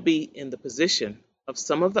now be in the position of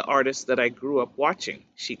some of the artists that I grew up watching,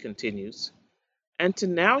 she continues, and to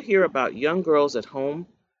now hear about young girls at home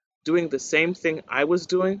doing the same thing I was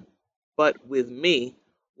doing, but with me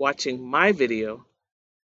watching my video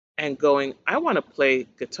and going, I want to play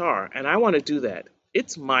guitar and I want to do that.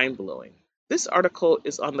 It's mind blowing. This article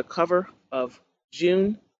is on the cover of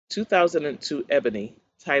June 2002 Ebony,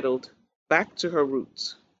 titled Back to Her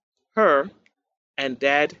Roots. Her and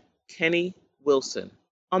Dad Kenny Wilson.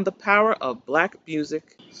 On the Power of Black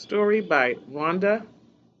Music, story by Rhonda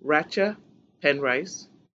Racha Penrice,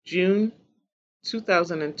 June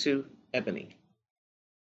 2002 Ebony.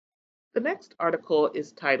 The next article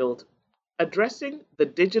is titled Addressing the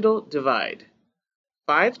Digital Divide,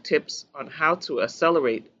 5 Tips on How to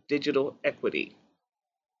Accelerate Digital Equity,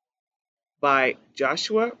 by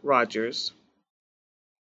Joshua Rogers,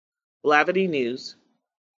 Blavity News,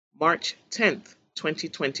 March 10th,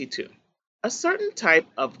 2022. A certain type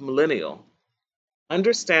of millennial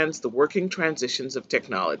understands the working transitions of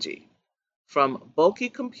technology, from bulky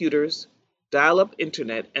computers, dial-up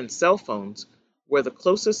internet, and cell phones, where the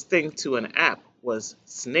closest thing to an app was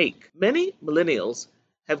Snake. Many millennials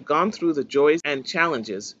have gone through the joys and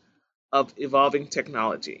challenges of evolving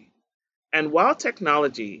technology. And while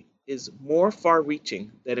technology is more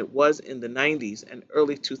far-reaching than it was in the 90s and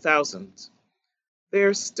early 2000s,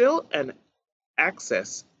 there's still an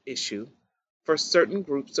access issue for certain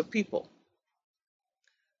groups of people.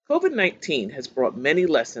 COVID-19 has brought many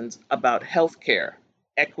lessons about healthcare,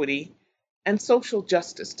 equity, and social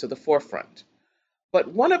justice to the forefront. But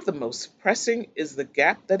one of the most pressing is the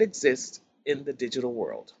gap that exists in the digital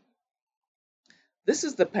world. This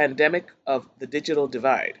is the pandemic of the digital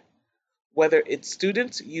divide, whether it's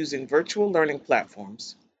students using virtual learning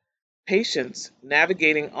platforms, patients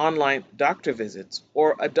navigating online doctor visits,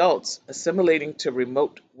 or adults assimilating to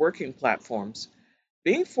remote working platforms.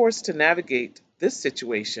 Being forced to navigate this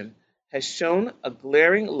situation has shown a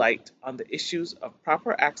glaring light on the issues of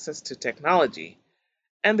proper access to technology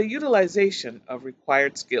and the utilization of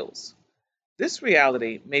required skills. This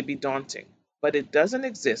reality may be daunting, but it doesn't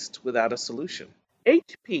exist without a solution.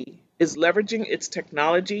 HP is leveraging its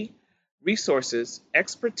technology, resources,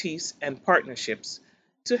 expertise, and partnerships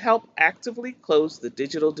to help actively close the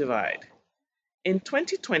digital divide. In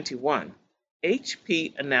 2021,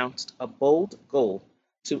 HP announced a bold goal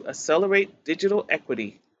to accelerate digital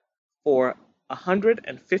equity for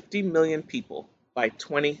 150 million people by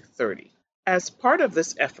 2030. As part of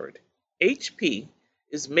this effort, HP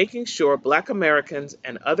is making sure Black Americans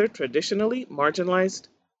and other traditionally marginalized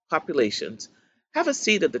populations have a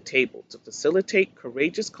seat at the table to facilitate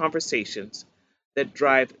courageous conversations that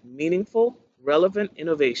drive meaningful, relevant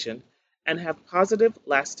innovation and have positive,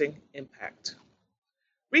 lasting impact.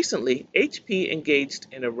 Recently, HP engaged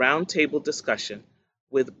in a roundtable discussion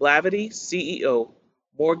with Blavity CEO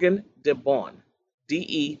Morgan DeBaun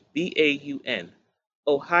DEBAUN,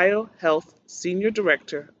 Ohio Health Senior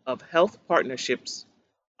Director of Health Partnerships,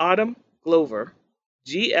 Autumn Glover,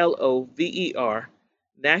 GLOVER,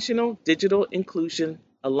 National Digital Inclusion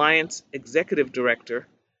Alliance Executive Director,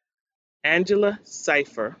 Angela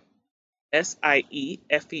Seifer,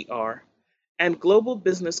 SIEFER, and Global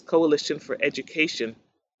Business Coalition for Education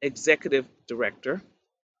Executive Director,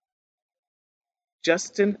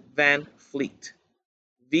 Justin Van Fleet,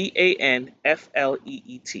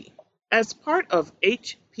 VANFLEET. As part of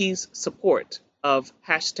HP's support of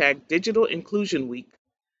Digital Inclusion Week,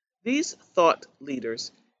 these thought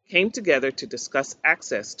leaders came together to discuss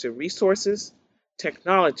access to resources,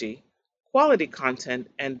 technology, quality content,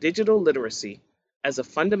 and digital literacy as a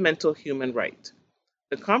fundamental human right.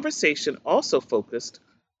 The conversation also focused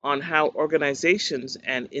on how organizations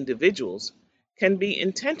and individuals can be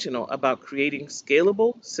intentional about creating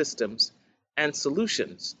scalable systems and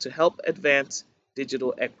solutions to help advance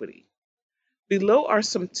digital equity. Below are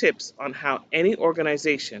some tips on how any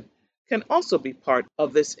organization can also be part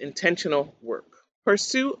of this intentional work.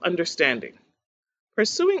 Pursue understanding.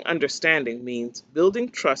 Pursuing understanding means building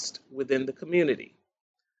trust within the community.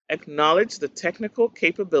 Acknowledge the technical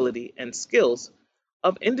capability and skills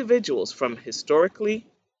of individuals from historically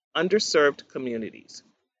underserved communities.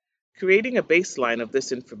 Creating a baseline of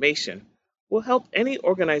this information will help any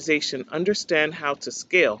organization understand how to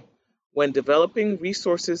scale when developing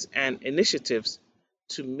resources and initiatives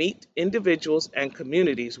to meet individuals and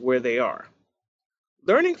communities where they are.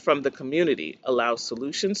 Learning from the community allows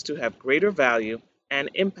solutions to have greater value and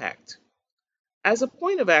impact. As a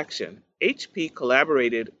point of action, HP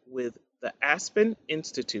collaborated with the Aspen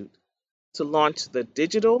Institute to launch the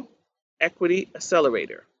Digital Equity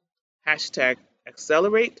Accelerator, hashtag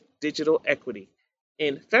Accelerate Digital Equity,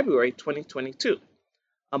 in February 2022,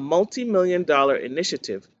 a multi-million-dollar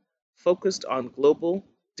initiative focused on global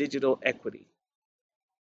digital equity.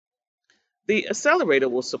 The accelerator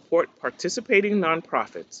will support participating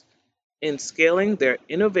nonprofits in scaling their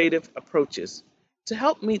innovative approaches to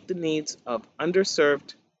help meet the needs of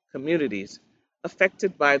underserved communities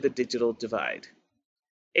affected by the digital divide.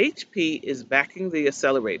 HP is backing the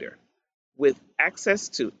accelerator with access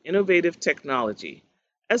to innovative technology,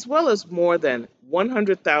 as well as more than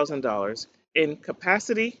 $100,000 in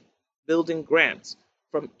capacity building grants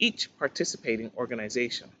from each participating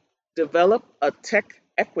organization. Develop a tech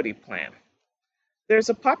equity plan. There's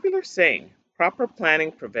a popular saying, proper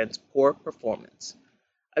planning prevents poor performance.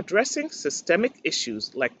 Addressing systemic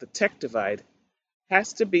issues like the tech divide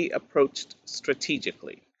has to be approached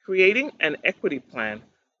strategically. Creating an equity plan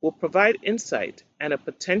will provide insight and a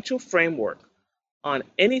potential framework on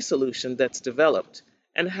any solution that's developed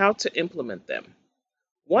and how to implement them.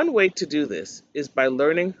 One way to do this is by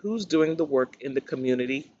learning who's doing the work in the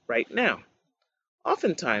community right now.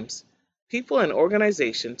 Oftentimes, people and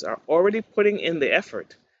organizations are already putting in the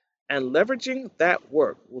effort, and leveraging that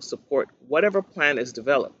work will support whatever plan is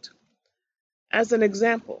developed. As an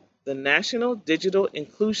example, the National Digital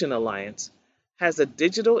Inclusion Alliance has a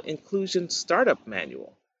digital inclusion startup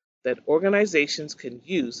manual that organizations can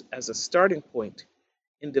use as a starting point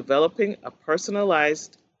in developing a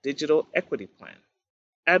personalized digital equity plan.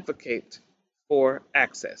 Advocate for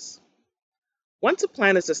access. Once a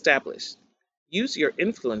plan is established, use your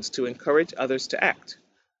influence to encourage others to act.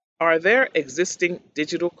 Are there existing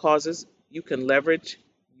digital causes you can leverage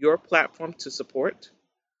your platform to support?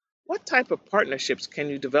 What type of partnerships can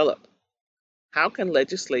you develop? How can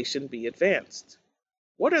legislation be advanced?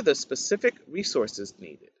 What are the specific resources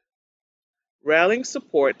needed? Rallying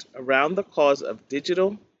support around the cause of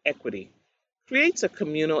digital equity creates a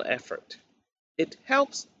communal effort. It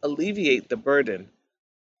helps alleviate the burden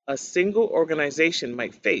a single organization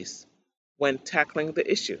might face when tackling the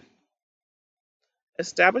issue.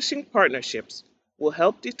 Establishing partnerships will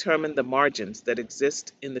help determine the margins that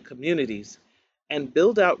exist in the communities and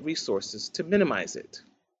build out resources to minimize it.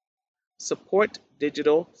 Support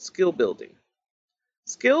digital skill building.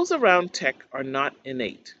 Skills around tech are not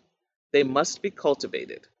innate. They must be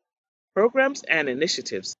cultivated. Programs and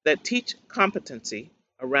initiatives that teach competency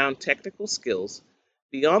around technical skills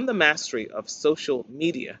beyond the mastery of social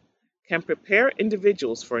media can prepare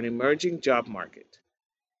individuals for an emerging job market.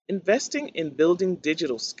 Investing in building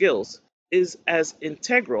digital skills is as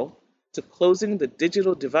integral to closing the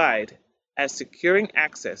digital divide as securing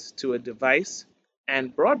access to a device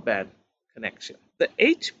and broadband connection. The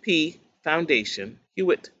HP Foundation,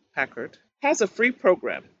 Hewlett Packard, has a free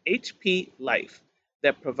program, HP Life,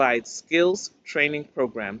 that provides skills training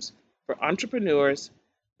programs for entrepreneurs,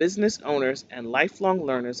 business owners, and lifelong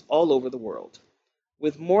learners all over the world.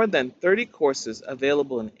 With more than 30 courses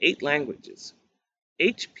available in 8 languages,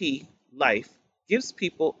 HP Life gives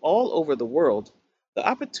people all over the world the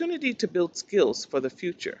opportunity to build skills for the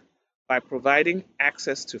future by providing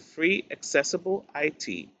access to free, accessible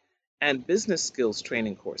IT and business skills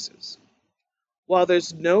training courses. While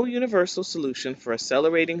there's no universal solution for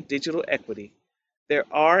accelerating digital equity, there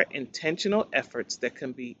are intentional efforts that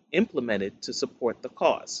can be implemented to support the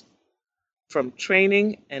cause. From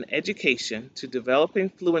training and education to developing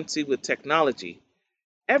fluency with technology,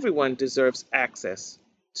 everyone deserves access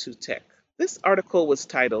to tech. This article was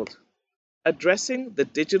titled Addressing the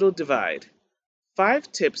Digital Divide: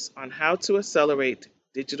 5 Tips on How to Accelerate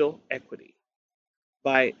Digital Equity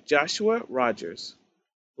by Joshua Rogers,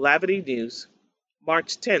 Blavity News,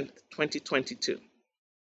 March 10, 2022.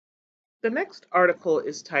 The next article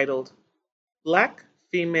is titled Black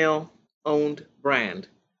Female Owned Brand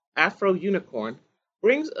Afro Unicorn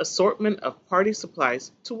Brings Assortment of Party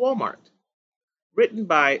Supplies to Walmart. Written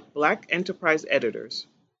by Black Enterprise Editors,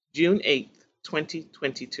 June 8,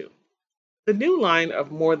 2022. The new line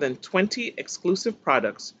of more than 20 exclusive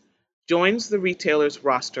products joins the retailer's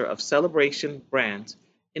roster of celebration brands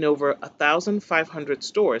in over 1,500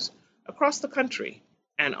 stores across the country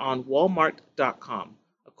and on Walmart.com,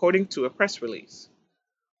 according to a press release.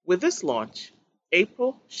 With this launch,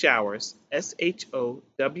 April Showers, Showers,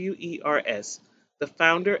 the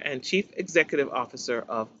founder and chief executive officer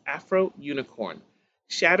of Afro Unicorn,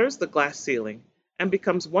 shatters the glass ceiling and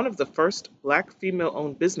becomes one of the first Black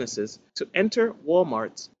female-owned businesses to enter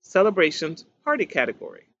Walmart's Celebrations Party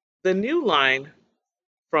category. The new line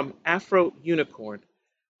from Afro Unicorn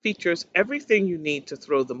features everything you need to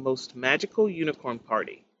throw the most magical unicorn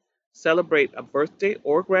party, celebrate a birthday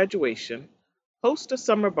or graduation, host a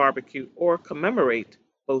summer barbecue, or commemorate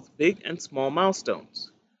both big and small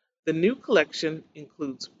milestones. The new collection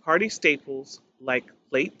includes party staples like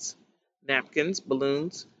plates, napkins,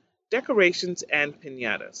 balloons, decorations, and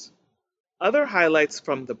piñatas. Other highlights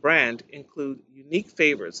from the brand include unique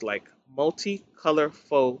favors like multi-color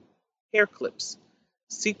faux hair clips,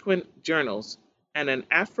 sequin journals, and an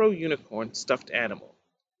Afro unicorn stuffed animal.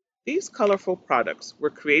 These colorful products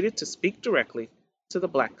were created to speak directly to the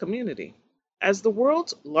Black community. As the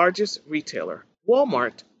world's largest retailer,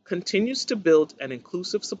 Walmart continues to build an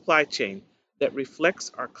inclusive supply chain that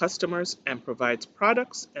reflects our customers and provides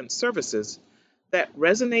products and services that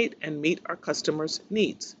resonate and meet our customers'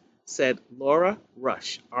 needs, said Laura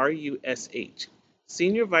Rush, RUSH,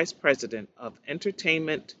 Senior Vice President of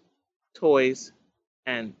Entertainment, Toys,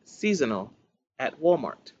 and Seasonal at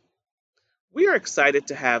Walmart. We are excited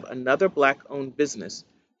to have another Black-owned business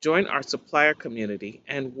join our supplier community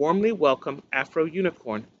and warmly welcome Afro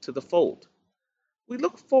Unicorn to the fold. We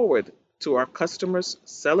look forward to our customers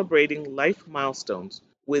celebrating life milestones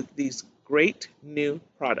with these great new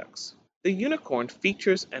products. The unicorn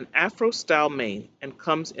features an Afro-style mane and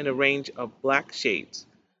comes in a range of black shades: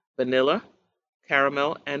 vanilla,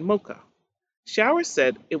 caramel, and mocha. Shower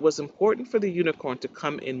said it was important for the unicorn to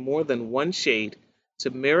come in more than one shade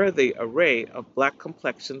to mirror the array of Black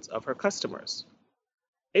complexions of her customers.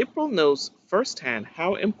 April knows firsthand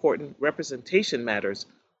how important representation matters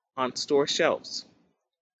on store shelves.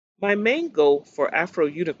 My main goal for Afro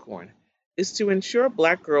Unicorn is to ensure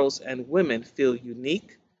Black girls and women feel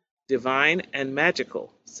unique, divine, and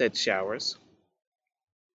magical, said Showers.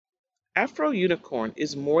 Afro Unicorn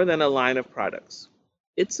is more than a line of products.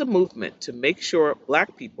 It's a movement to make sure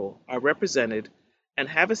Black people are represented and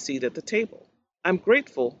have a seat at the table. I'm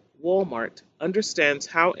grateful Walmart understands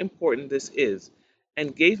how important this is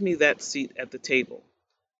and gave me that seat at the table.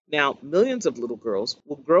 Now, millions of little girls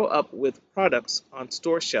will grow up with products on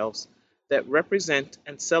store shelves that represent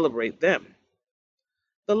and celebrate them.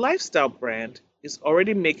 The lifestyle brand is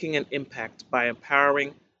already making an impact by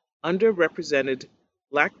empowering underrepresented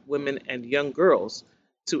Black women and young girls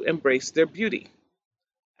to embrace their beauty.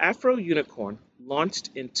 Afro Unicorn launched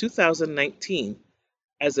in 2019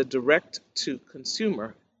 as a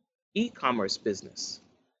direct-to-consumer e-commerce business.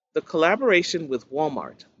 The collaboration with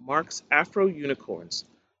Walmart marks Afro Unicorn's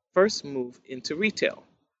first move into retail.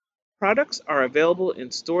 Products are available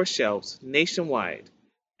in store shelves nationwide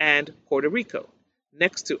and Puerto Rico,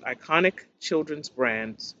 next to iconic children's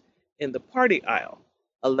brands in the party aisle,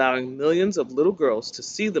 allowing millions of little girls to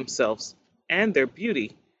see themselves and their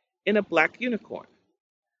beauty in a Black unicorn.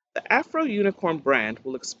 The Afro Unicorn brand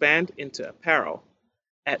will expand into apparel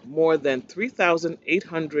at more than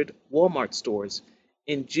 3,800 Walmart stores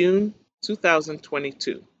in June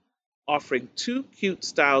 2022, offering 2 cute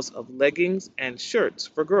styles of leggings and shirts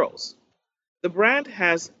for girls. The brand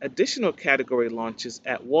has additional category launches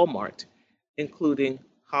at Walmart, including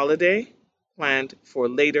holiday, planned for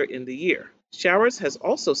later in the year. Showers has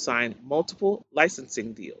also signed multiple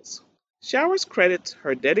licensing deals. Showers credits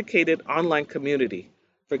her dedicated online community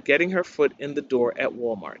for getting her foot in the door at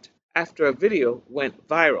Walmart after a video went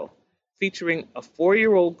viral featuring a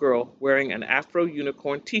 4-year-old girl wearing an Afro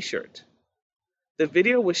Unicorn t shirt. The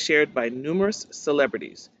video was shared by numerous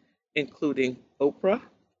celebrities, including Oprah,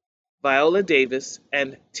 Viola Davis,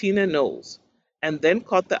 and Tina Knowles, and then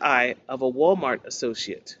caught the eye of a Walmart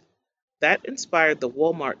associate. That inspired the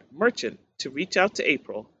Walmart merchant to reach out to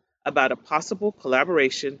April about a possible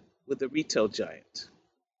collaboration with the retail giant.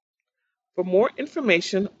 For more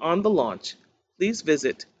information on the launch, please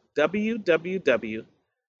visit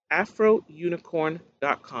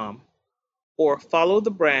www.afrounicorn.com or follow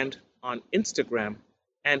the brand on Instagram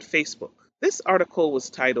and Facebook. This article was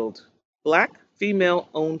titled Black Female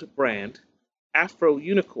Owned Brand Afro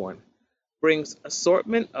Unicorn Brings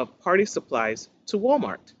Assortment of Party Supplies to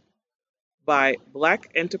Walmart by Black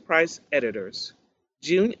Enterprise Editors,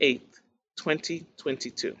 June 8th,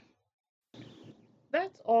 2022.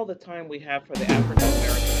 That's all the time we have for the African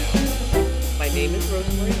American Hour. My name is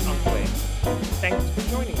Rosemarie Onwukwe. Thanks for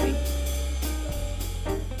joining me.